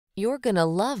You're gonna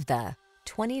love the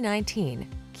 2019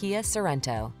 Kia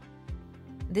Sorento.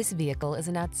 This vehicle is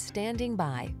an outstanding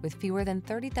buy with fewer than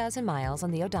 30,000 miles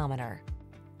on the odometer.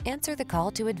 Answer the call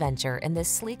to adventure in this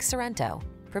sleek Sorento.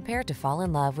 Prepare to fall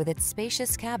in love with its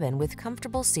spacious cabin with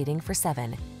comfortable seating for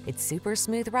 7, its super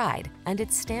smooth ride, and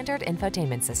its standard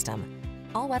infotainment system.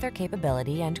 All-weather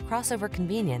capability and crossover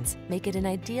convenience make it an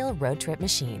ideal road trip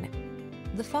machine.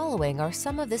 The following are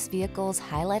some of this vehicle's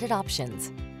highlighted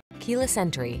options: keyless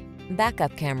entry,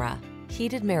 backup camera,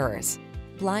 heated mirrors,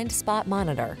 blind spot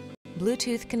monitor,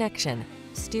 Bluetooth connection,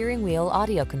 steering wheel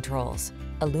audio controls,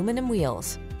 aluminum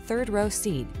wheels, third row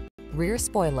seat, rear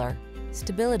spoiler,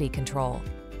 stability control.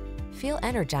 Feel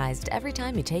energized every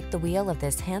time you take the wheel of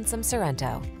this handsome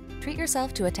Sorento. Treat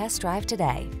yourself to a test drive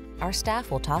today. Our staff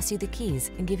will toss you the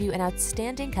keys and give you an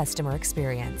outstanding customer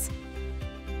experience.